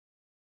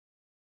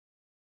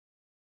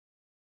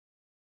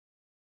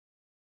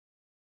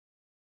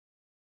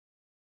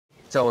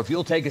So if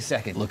you'll take a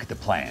second, look at the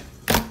plan.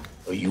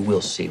 Well, you will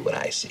see what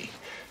I see.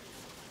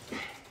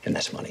 And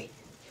that's money.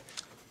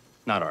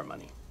 Not our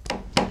money.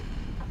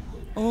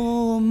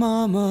 Oh,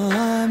 mama,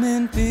 I'm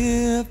in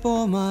fear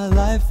for my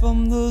life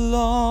from the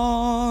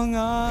long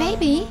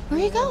Baby, where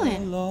are you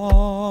going?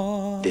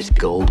 This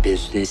gold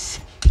business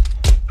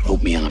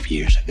wrote me off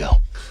years ago.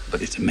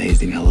 But it's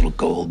amazing how little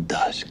gold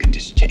dust can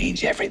just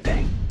change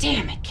everything.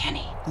 Damn it,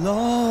 Kenny.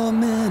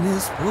 Lawman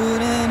is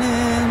putting an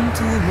end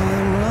to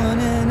my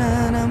running,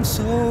 and I'm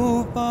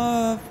so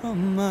far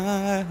from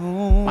my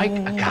home. Mike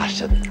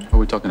Akasha. What are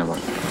we talking about?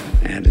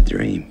 I had a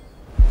dream.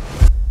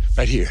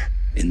 Right here.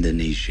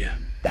 Indonesia.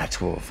 That's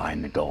where we'll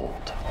find the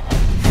gold.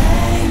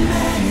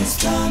 Hangman is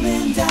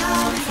coming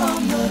down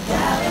from the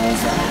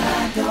gallows, and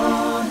I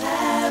don't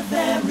have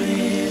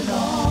very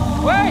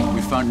long. Wait!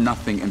 We found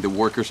nothing and the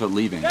workers are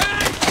leaving.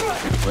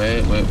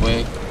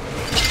 Wait.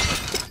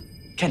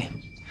 Kenny,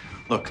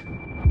 look.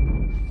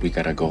 We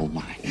got a gold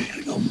mine. We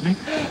gotta go, Mike.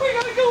 We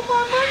gotta go,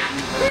 Mike!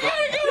 We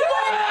gotta go,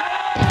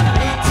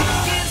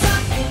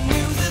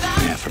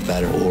 Yeah, for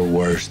better or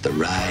worse, the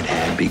ride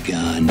had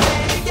begun.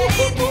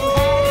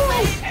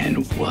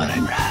 And what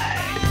a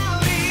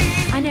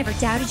ride. I never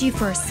doubted you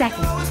for a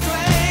second.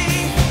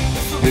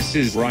 This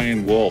is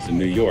Ryan Wolf in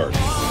New York.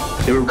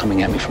 They were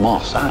coming at me from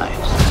all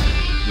sides.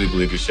 We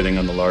believe you're sitting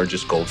on the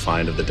largest gold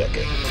find of the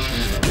decade.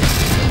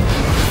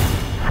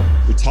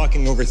 We're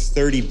talking over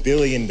 $30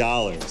 billion.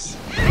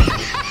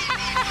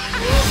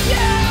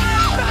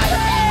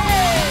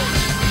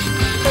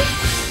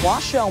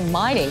 Washoe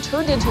Mining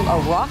turned into a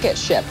rocket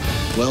ship.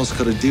 Wells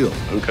cut a deal.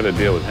 Who cut a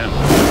deal with him?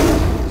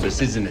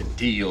 This isn't a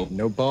deal.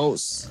 No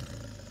boats.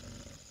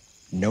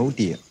 No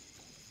deal.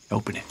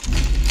 Open it.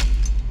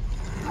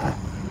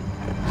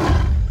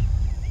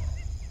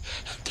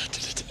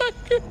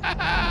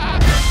 A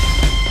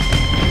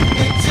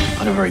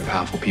lot of very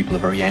powerful people are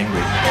very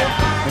angry.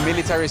 The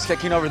military is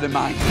taking over the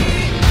mine.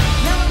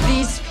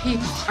 These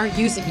people are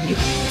using you.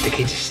 They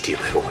can't just steal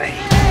it away.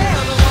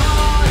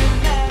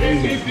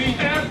 This is the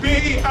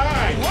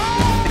FBI!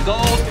 The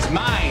gold is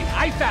mine.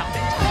 I found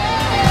it.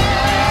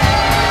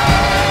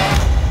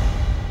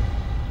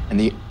 And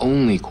the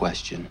only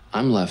question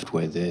I'm left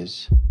with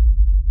is,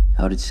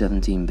 how did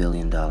 $17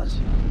 billion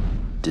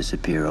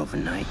disappear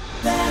overnight?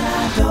 Then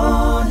I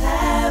don't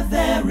have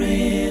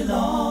very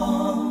long.